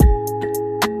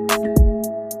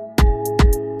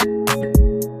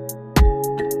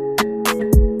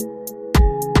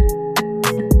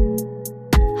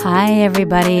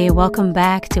everybody. Welcome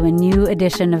back to a new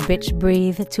edition of Bitch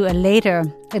Breathe, to a later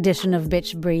edition of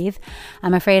Bitch Breathe.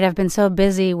 I'm afraid I've been so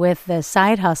busy with the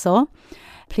side hustle.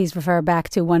 Please refer back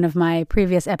to one of my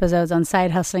previous episodes on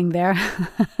side hustling there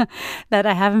that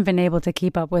I haven't been able to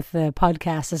keep up with the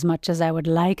podcast as much as I would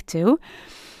like to.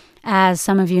 As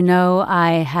some of you know,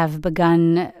 I have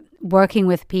begun working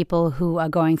with people who are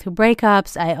going through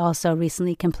breakups. I also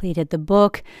recently completed the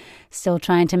book, still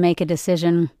trying to make a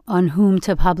decision on whom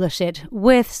to publish it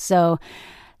with. So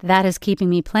that is keeping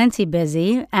me plenty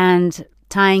busy. And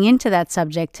tying into that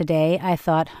subject today, I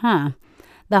thought,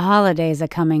 the holidays are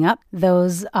coming up.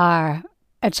 Those are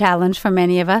a challenge for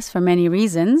many of us for many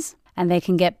reasons. And they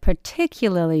can get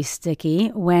particularly sticky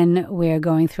when we're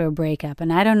going through a breakup.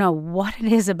 And I don't know what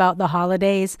it is about the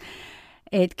holidays.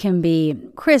 It can be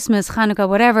Christmas, Hanukkah,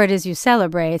 whatever it is you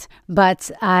celebrate.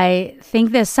 But I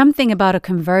think there's something about a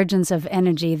convergence of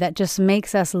energy that just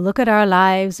makes us look at our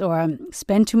lives or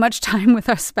spend too much time with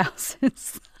our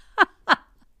spouses.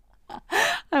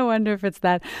 I wonder if it's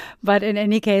that. But in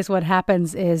any case, what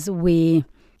happens is we,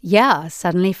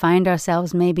 suddenly find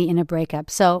ourselves maybe in a breakup.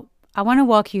 So I want to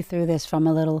walk you through this from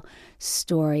a little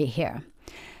story here.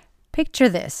 Picture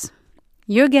this.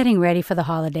 You're getting ready for the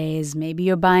holidays. Maybe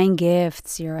you're buying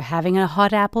gifts. You're having a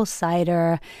hot apple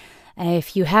cider.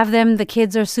 If you have them, the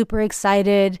kids are super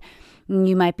excited.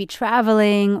 You might be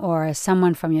traveling, or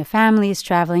someone from your family is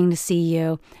traveling to see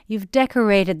you. You've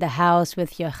decorated the house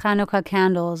with your Hanukkah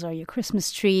candles or your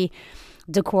Christmas tree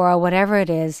decor, whatever it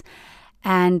is.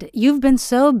 And you've been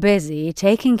so busy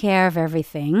taking care of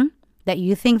everything that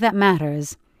you think that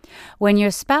matters when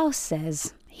your spouse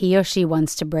says he or she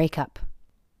wants to break up.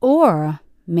 Or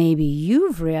maybe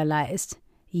you've realized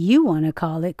you want to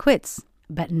call it quits,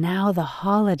 but now the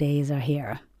holidays are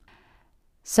here.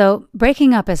 So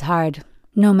breaking up is hard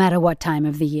no matter what time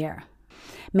of the year.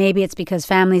 Maybe it's because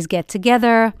families get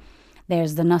together.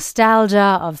 There's the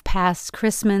nostalgia of past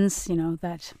Christmas,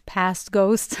 that past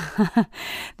ghost.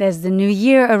 There's the new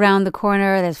year around the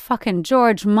corner. There's fucking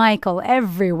George Michael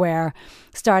everywhere,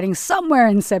 starting somewhere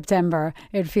in September,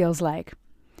 it feels like.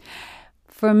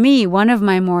 For me, one of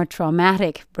my more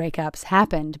traumatic breakups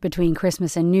happened between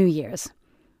Christmas and New Year's.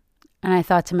 And I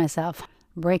thought to myself,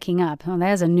 breaking up,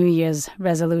 there's a New Year's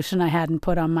resolution I hadn't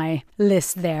put on my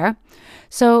list there.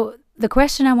 So the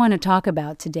question I want to talk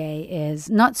about today is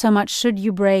not so much should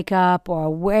you break up or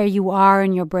where you are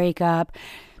in your breakup.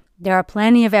 There are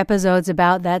plenty of episodes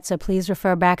about that, so please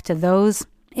refer back to those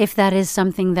if that is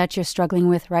something that you're struggling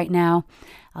with right now.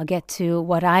 I'll get to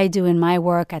what I do in my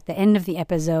work at the end of the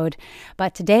episode.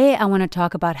 But today I want to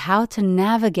talk about how to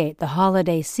navigate the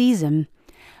holiday season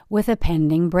with a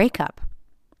pending breakup.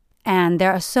 And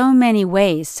there are so many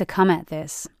ways to come at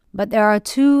this. But there are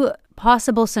two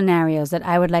possible scenarios that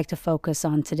I would like to focus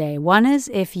on today. One is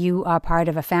if you are part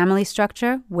of a family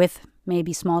structure with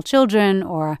maybe small children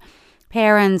or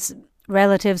parents,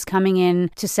 relatives coming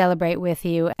in to celebrate with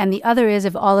you. And the other is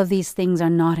if all of these things are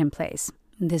not in place.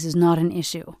 This is not an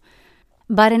issue.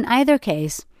 But in either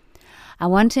case, I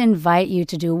want to invite you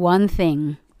to do one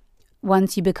thing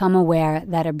once you become aware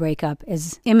that a breakup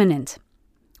is imminent,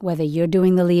 whether you're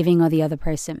doing the leaving or the other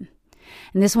person.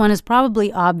 And this one is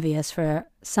probably obvious for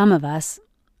some of us,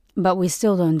 but we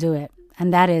still don't do it.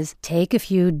 And that is take a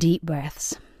few deep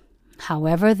breaths.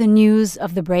 However the news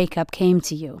of the breakup came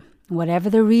to you, whatever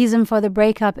the reason for the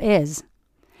breakup is,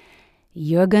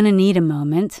 you're going to need a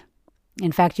moment.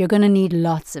 In fact, you're going to need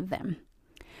lots of them.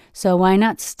 So why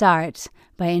not start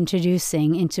by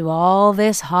introducing into all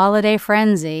this holiday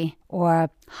frenzy or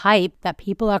hype that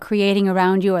people are creating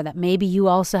around you or that maybe you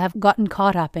also have gotten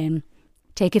caught up in.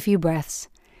 Take a few breaths.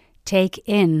 Take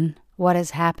in what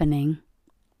is happening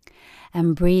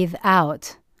and breathe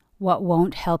out what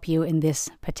won't help you in this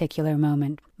particular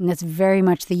moment. And that's very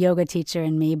much the yoga teacher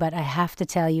in me, but I have to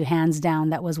tell you, hands down,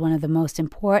 that was one of the most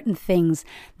important things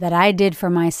that I did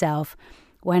for myself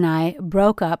when I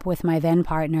broke up with my then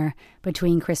partner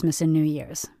between Christmas and New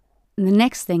Year's. And the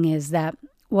next thing is that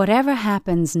whatever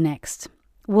happens next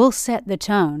will set the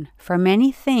tone for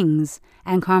many things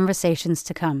and conversations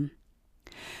to come.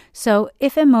 So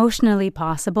if emotionally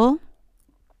possible,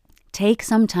 take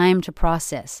some time to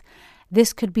process.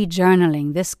 This could be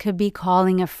journaling. This could be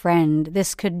calling a friend.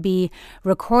 This could be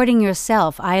recording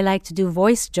yourself. I like to do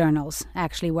voice journals,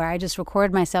 actually, where I just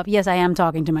record myself. Yes, I am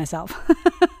talking to myself.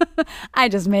 I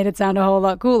just made it sound a whole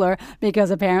lot cooler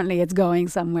because apparently it's going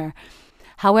somewhere.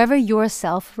 However your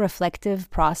self-reflective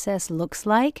process looks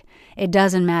like, it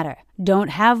doesn't matter.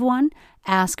 Don't have one?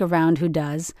 Ask around who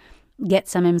does. Get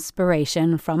some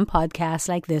inspiration from podcasts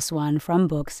like this one, from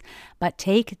books, but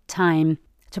take time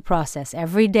to process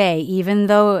every day, even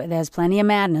though there's plenty of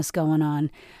madness going on,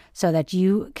 so that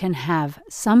you can have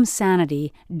some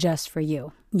sanity just for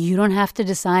you. You don't have to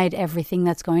decide everything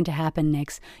that's going to happen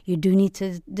next. You do need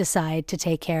to decide to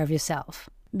take care of yourself.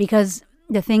 Because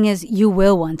the thing is, you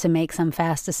will want to make some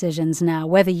fast decisions now,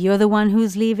 whether you're the one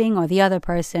who's leaving or the other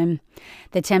person.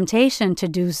 The temptation to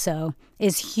do so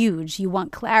is huge. You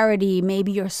want clarity.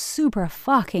 Maybe you're super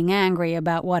fucking angry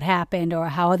about what happened or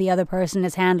how the other person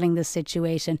is handling the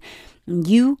situation.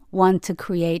 You want to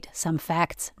create some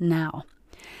facts now.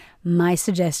 My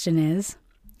suggestion is,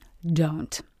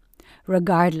 don't.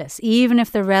 Regardless, even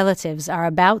if the relatives are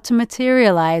about to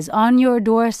materialize on your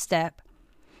doorstep,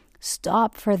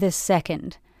 stop for this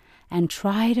second and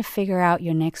try to figure out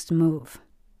your next move.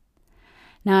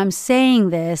 Now, I'm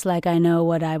saying this like I know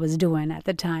what I was doing at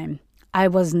the time. I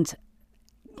wasn't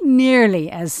nearly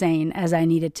as sane as I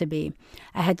needed to be.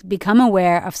 I had become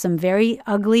aware of some very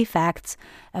ugly facts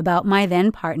about my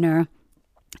then partner,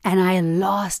 and I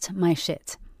lost my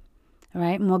shit. All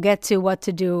right, and we'll get to what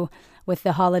to do with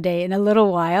the holiday in a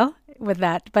little while with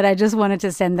that, but I just wanted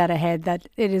to send that ahead, that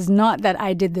it is not that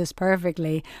I did this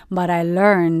perfectly, but I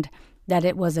learned that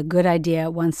it was a good idea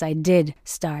once I did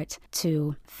start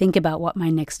to think about what my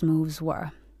next moves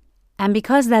were. And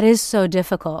because that is so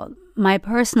difficult, my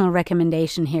personal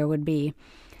recommendation here would be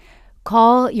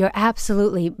call your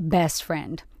absolutely best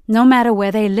friend. No matter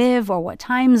where they live or what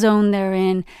time zone they're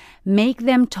in, make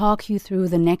them talk you through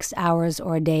the next hours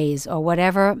or days or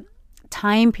whatever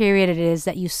time period it is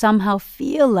that you somehow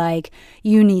feel like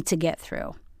you need to get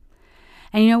through.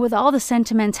 And with all the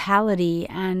sentimentality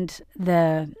and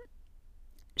the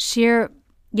sheer,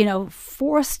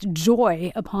 forced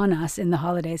joy upon us in the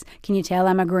holidays. Can you tell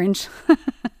I'm a Grinch?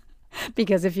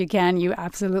 Because if you can, you're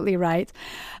absolutely right.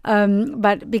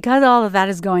 But because all of that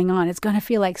is going on, it's going to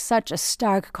feel like such a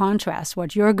stark contrast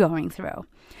what you're going through.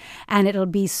 And it'll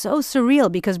be so surreal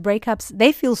because breakups,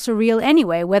 they feel surreal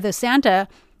anyway, whether Santa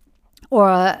or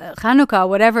Hanukkah,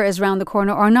 whatever is around the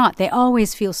corner or not. They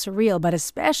always feel surreal, but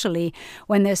especially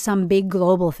when there's some big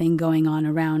global thing going on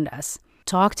around us.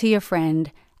 Talk to your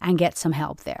friend and get some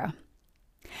help there.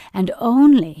 And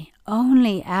only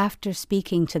after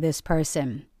speaking to this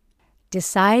person,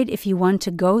 decide if you want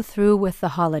to go through with the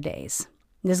holidays.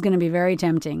 This is going to be very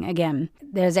tempting. Again,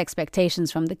 there's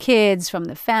expectations from the kids, from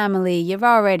the family. You've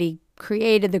already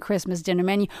created the Christmas dinner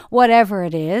menu, whatever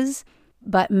it is.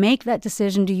 But make that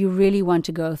decision. Do you really want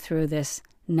to go through this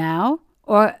now?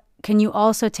 Or can you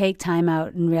also take time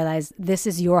out and realize this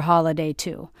is your holiday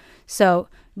too? So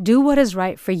do what is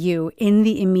right for you in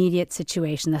the immediate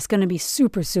situation. That's going to be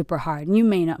super, super hard, and you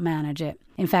may not manage it.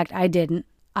 In fact, I didn't.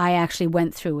 I actually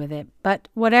went through with it. But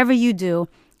whatever you do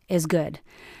is good.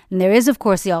 And there is, of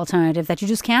course, the alternative that you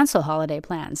just cancel holiday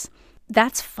plans.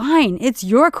 That's fine. It's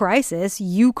your crisis.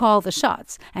 You call the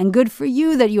shots. And good for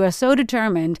you that you are so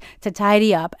determined to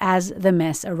tidy up as the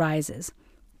mess arises.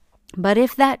 But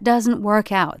if that doesn't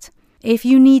work out, if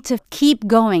you need to keep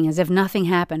going as if nothing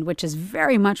happened, which is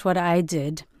very much what I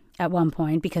did at one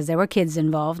point because there were kids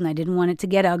involved and I didn't want it to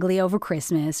get ugly over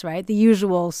Christmas, right? The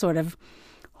usual sort of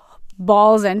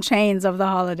balls and chains of the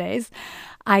holidays.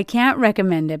 I can't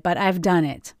recommend it, but I've done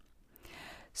it.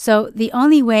 So the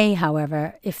only way,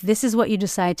 however, if this is what you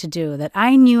decide to do, that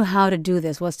I knew how to do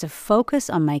this was to focus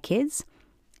on my kids.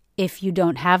 If you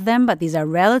don't have them, but these are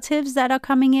relatives that are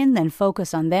coming in, then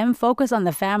focus on them. Focus on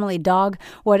the family dog,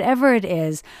 whatever it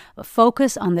is.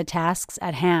 Focus on the tasks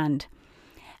at hand.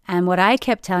 And what I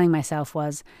kept telling myself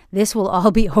was, this will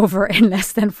all be over in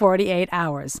less than 48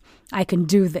 hours. I can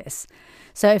do this.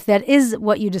 So if that is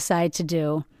what you decide to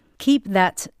do, keep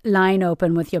that line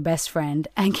open with your best friend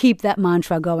and keep that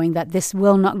mantra going that this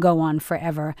will not go on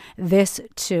forever. This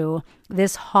too,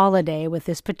 this holiday with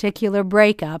this particular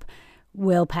breakup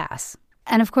will pass.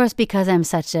 And of course, because I'm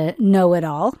such a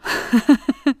know-it-all,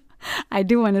 I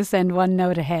do want to send one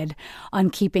note ahead on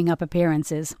Keeping Up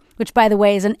Appearances, which, by the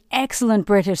way, is an excellent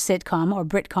British sitcom, or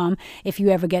Britcom, if you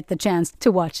ever get the chance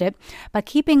to watch it. But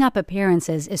Keeping Up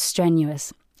Appearances is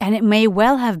strenuous. And it may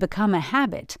well have become a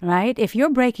habit, right? If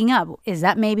you're breaking up, is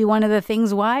that maybe one of the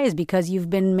things why? Is because you've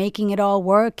been making it all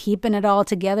work, keeping it all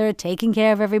together, taking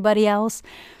care of everybody else?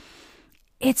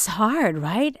 It's hard,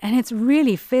 right? And it's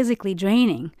really physically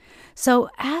draining.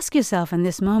 So ask yourself in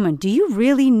this moment, do you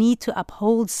really need to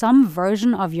uphold some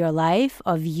version of your life,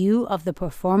 of you, of the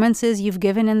performances you've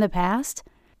given in the past,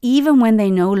 even when they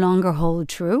no longer hold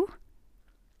true?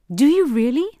 Do you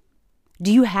really?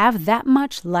 Do you have that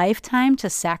much lifetime to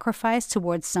sacrifice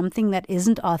towards something that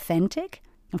isn't authentic?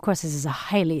 Of course, this is a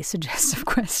highly suggestive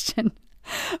question,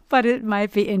 but it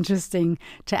might be interesting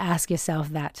to ask yourself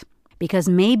that. Because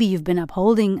maybe you've been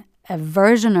upholding a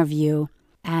version of you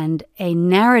and a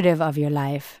narrative of your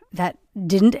life that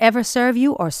didn't ever serve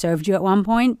you or served you at one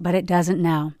point, but it doesn't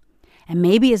now. And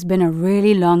maybe it's been a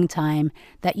really long time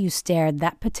that you stared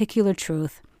that particular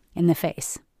truth in the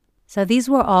face. So these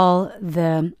were all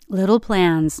the little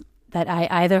plans that I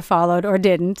either followed or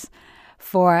didn't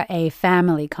for a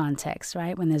family context,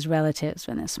 right? When there's relatives,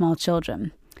 when there's small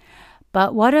children.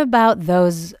 But what about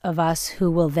those of us who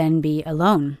will then be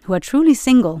alone, who are truly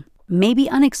single, maybe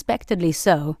unexpectedly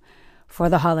so, for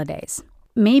the holidays?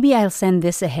 Maybe I'll send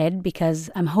this ahead because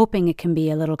I'm hoping it can be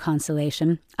a little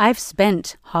consolation. I've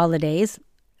spent holidays,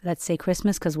 let's say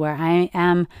Christmas, because where I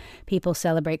am, people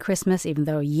celebrate Christmas, even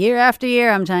though year after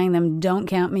year I'm telling them, don't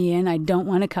count me in. I don't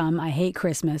want to come. I hate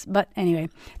Christmas. But anyway,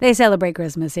 they celebrate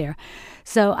Christmas here.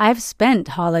 So I've spent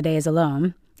holidays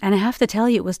alone. And I have to tell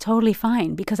you, it was totally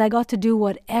fine because I got to do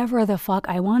whatever the fuck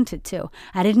I wanted to.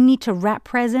 I didn't need to wrap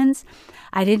presents.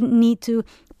 I didn't need to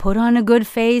put on a good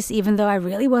face, even though I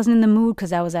really wasn't in the mood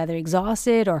because I was either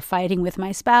exhausted or fighting with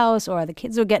my spouse or the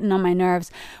kids were getting on my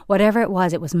nerves. Whatever it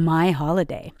was my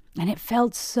holiday. And it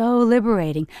felt so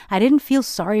liberating. I didn't feel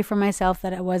sorry for myself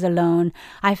that I was alone.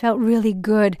 I felt really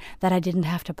good that I didn't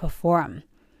have to perform.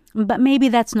 But maybe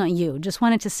that's not you. Just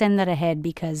wanted to send that ahead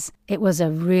because it was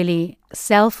a really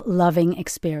self-loving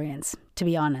experience, to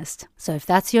be honest. So if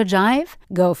that's your jive,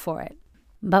 go for it.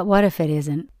 But what if it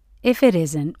isn't? If it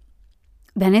isn't,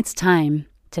 then it's time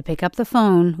to pick up the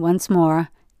phone once more,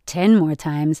 10 more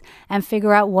times, and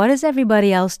figure out what is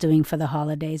everybody else doing for the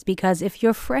holidays. Because if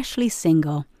you're freshly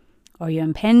single or your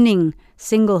impending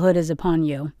singlehood is upon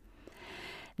you,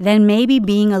 then maybe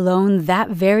being alone that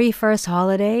very first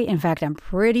holiday, in fact, I'm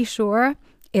pretty sure,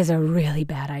 is a really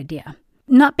bad idea.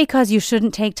 Not because you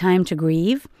shouldn't take time to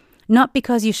grieve, not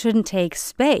because you shouldn't take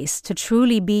space to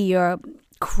truly be your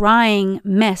crying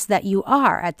mess that you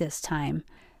are at this time.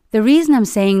 The reason I'm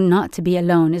saying not to be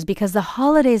alone is because the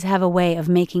holidays have a way of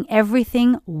making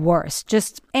everything worse.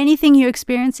 Just anything you're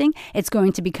experiencing, it's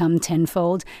going to become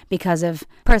tenfold because of,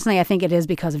 personally, I think it is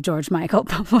because of George Michael,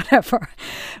 but whatever,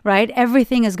 right?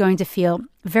 Everything is going to feel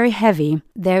very heavy.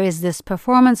 There is this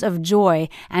performance of joy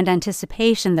and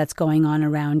anticipation that's going on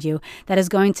around you that is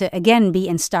going to, again, be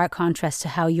in stark contrast to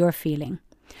how you're feeling.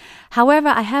 However,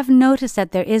 I have noticed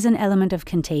that there is an element of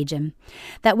contagion,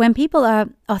 that when people are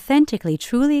authentically,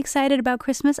 truly excited about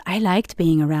Christmas, I liked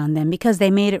being around them because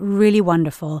they made it really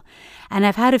wonderful. And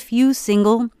I've had a few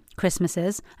single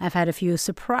Christmases, I've had a few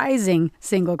surprising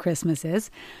single Christmases,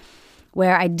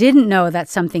 where I didn't know that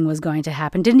something was going to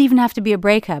happen. Didn't even have to be a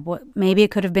breakup. Maybe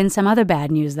it could have been some other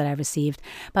bad news that I received.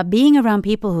 But being around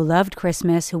people who loved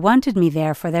Christmas, who wanted me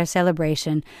there for their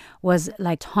celebration, was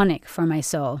like tonic for my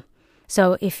soul.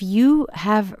 So if you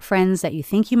have friends that you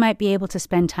think you might be able to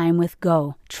spend time with,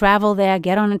 go. Travel there,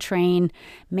 get on a train,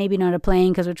 maybe not a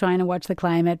plane because we're trying to watch the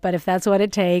climate, but if that's what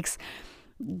it takes,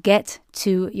 get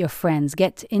to your friends.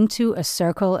 Get into a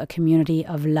circle, a community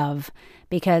of love.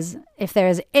 Because if there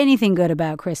is anything good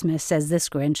about Christmas, says this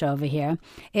Grinch over here,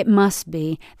 it must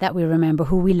be that we remember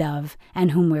who we love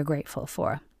and whom we're grateful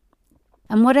for.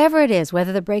 And whatever it is,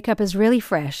 whether the breakup is really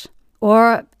fresh,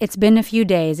 or it's been a few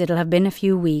days, it'll have been a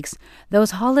few weeks,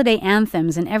 those holiday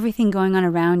anthems and everything going on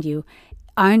around you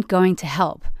aren't going to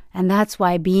help. And that's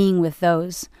why being with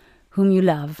those whom you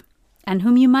love and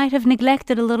whom you might have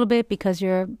neglected a little bit because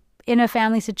you're in a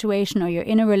family situation or you're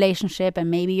in a relationship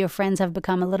and maybe your friends have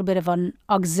become a little bit of an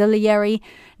auxiliary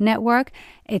network,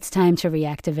 it's time to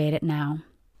reactivate it now.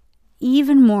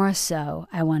 Even more so,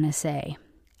 I want to say,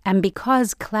 and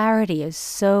because clarity is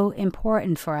so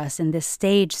important for us in this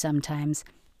stage sometimes,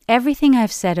 everything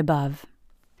I've said above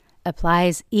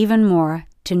applies even more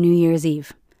to New Year's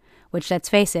Eve, which, let's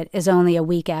face it, is only a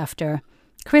week after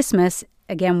Christmas,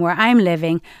 again, where I'm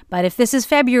living. But if this is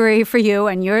February for you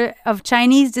and you're of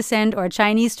Chinese descent or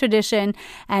Chinese tradition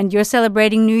and you're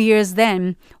celebrating New Year's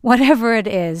then, whatever it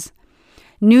is,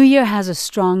 New Year has a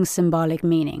strong symbolic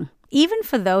meaning. Even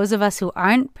for those of us who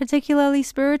aren't particularly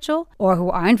spiritual or who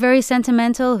aren't very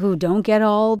sentimental, who don't get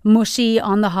all mushy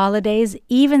on the holidays,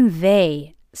 even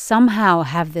they somehow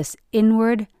have this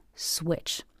inward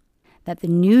switch that the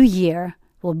new year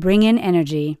will bring in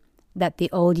energy that the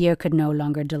old year could no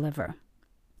longer deliver.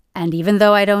 And even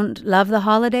though I don't love the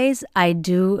holidays, I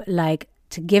do like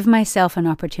to give myself an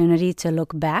opportunity to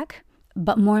look back,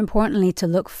 but more importantly, to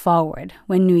look forward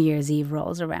when New Year's Eve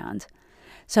rolls around.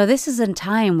 So this is a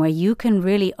time where you can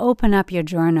really open up your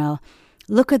journal,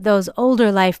 look at those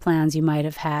older life plans you might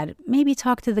have had, maybe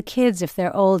talk to the kids if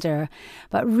they're older,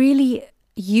 but really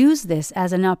use this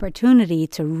as an opportunity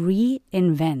to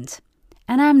reinvent.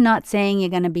 And I'm not saying you're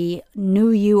going to be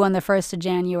new you on the 1st of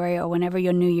January or whenever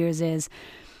your New Year's is.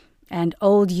 and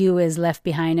old you is left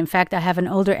behind. In fact, I have an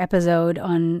older episode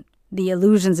on the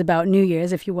illusions about New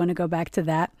Year's if you want to go back to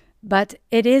that. But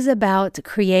it is about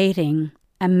creating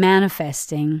and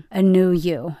manifesting a new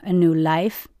you, a new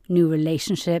life, new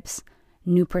relationships,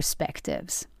 new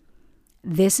perspectives.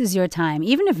 This is your time.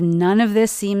 Even if none of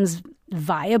this seems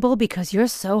viable because you're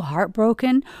so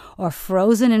heartbroken or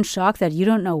frozen in shock that you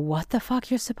don't know what the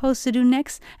fuck you're supposed to do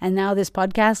next, and now this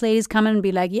podcast lady's coming and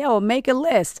be like, yo, make a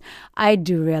list. I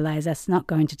do realize that's not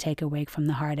going to take away from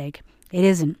the heartache. It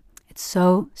isn't. It's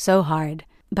so hard.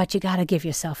 But you got to give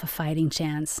yourself a fighting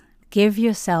chance. Give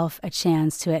yourself a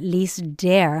chance to at least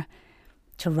dare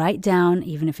to write down,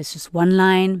 even if it's just one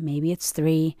line, maybe it's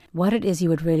 3, what it is you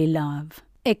would really love.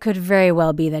 It could very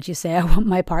well be that you say, I want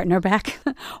my partner back,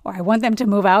 or I want them to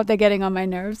move out, they're getting on my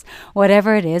nerves,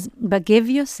 whatever it is. But give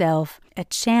yourself a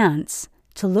chance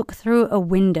to look through a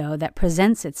window that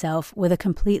presents itself with a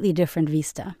completely different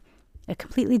vista, a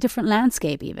completely different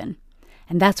landscape even.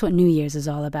 And that's what New Year's is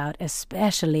all about,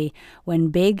 especially when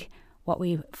big, what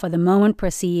we for the moment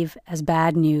perceive as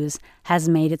bad news has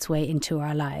made its way into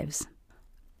our lives.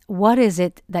 What is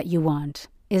it that you want?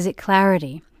 Is it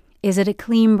clarity? Is it a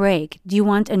clean break? Do you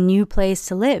want a new place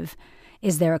to live?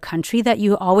 Is there a country that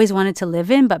you always wanted to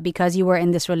live in, but because you were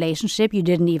in this relationship, you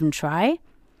didn't even try?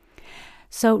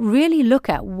 So really look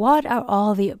at what are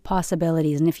all the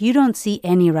possibilities. And if you don't see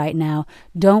any right now,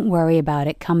 don't worry about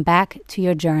it. Come back to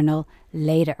your journal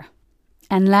later.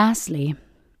 And lastly,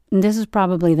 and this is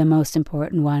probably the most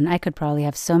important one. I could probably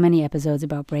have so many episodes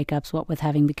about breakups, what with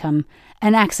having become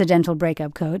an accidental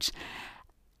breakup coach.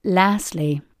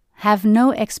 Lastly, have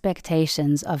no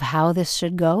expectations of how this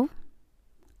should go,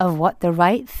 of what the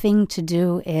right thing to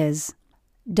do is.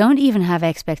 Don't even have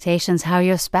expectations how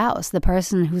your spouse, the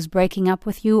person who's breaking up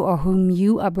with you or whom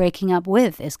you are breaking up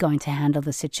with, is going to handle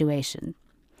the situation.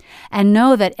 And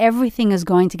know that everything is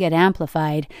going to get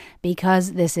amplified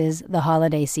because this is the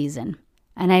holiday season.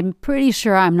 And I'm pretty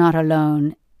sure I'm not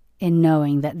alone in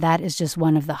knowing that that is just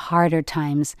one of the harder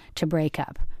times to break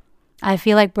up. I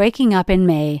feel like breaking up in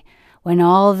May, when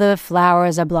all the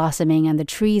flowers are blossoming and the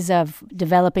trees are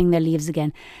developing their leaves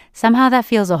again, somehow that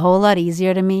feels a whole lot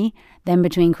easier to me than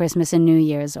between Christmas and New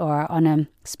Year's or on a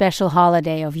special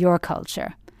holiday of your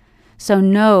culture. So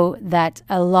know that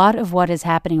a lot of what is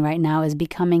happening right now is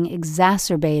becoming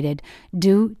exacerbated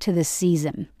due to the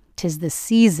season. 'Tis the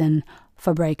season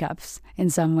for breakups in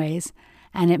some ways,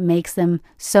 and it makes them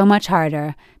so much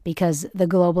harder because the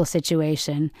global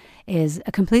situation is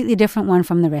a completely different one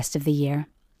from the rest of the year.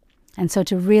 And so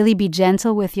to really be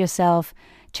gentle with yourself,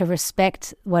 to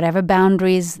respect whatever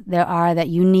boundaries there are that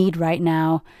you need right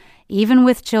now, even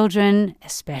with children,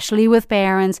 especially with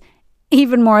parents,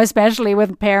 even more especially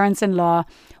with parents-in-law,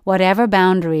 whatever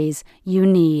boundaries you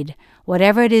need,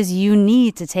 whatever it is you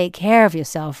need to take care of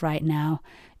yourself right now,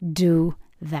 do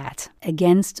that.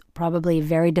 Against probably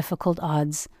very difficult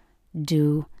odds,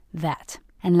 do that.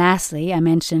 And lastly, I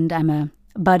mentioned I'm a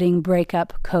budding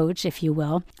breakup coach, if you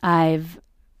will. I've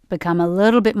become a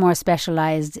little bit more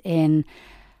specialized in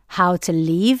how to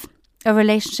leave a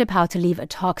relationship, how to leave a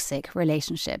toxic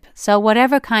relationship. So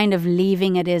whatever kind of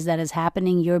leaving it is that is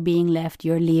happening, you're being left,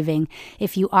 you're leaving.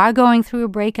 If you are going through a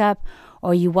breakup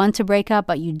or you want to break up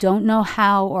but you don't know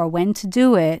how or when to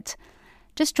do it,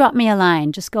 just drop me a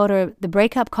line. Just go to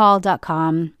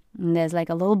thebreakupcall.com and there's like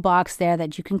a little box there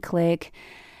that you can click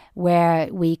where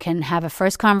we can have a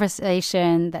first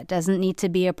conversation that doesn't need to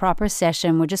be a proper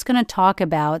session. We're just going to talk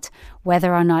about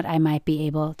whether or not I might be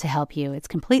able to help you. It's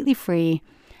completely free,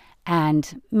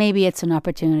 and maybe it's an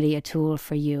opportunity, a tool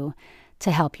for you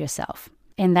to help yourself.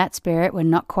 In that spirit, we're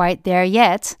not quite there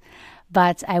yet,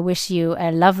 but I wish you a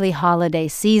lovely holiday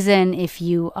season. If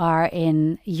you are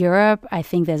in Europe, I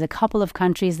think there's a couple of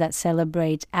countries that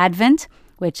celebrate Advent,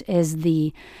 which is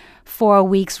the 4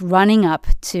 weeks running up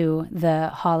to the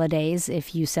holidays,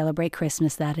 if you celebrate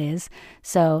Christmas, that is.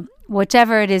 So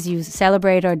whichever it is you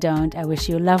celebrate or don't, I wish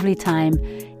you a lovely time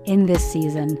in this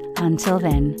season. Until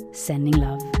then, sending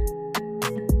love.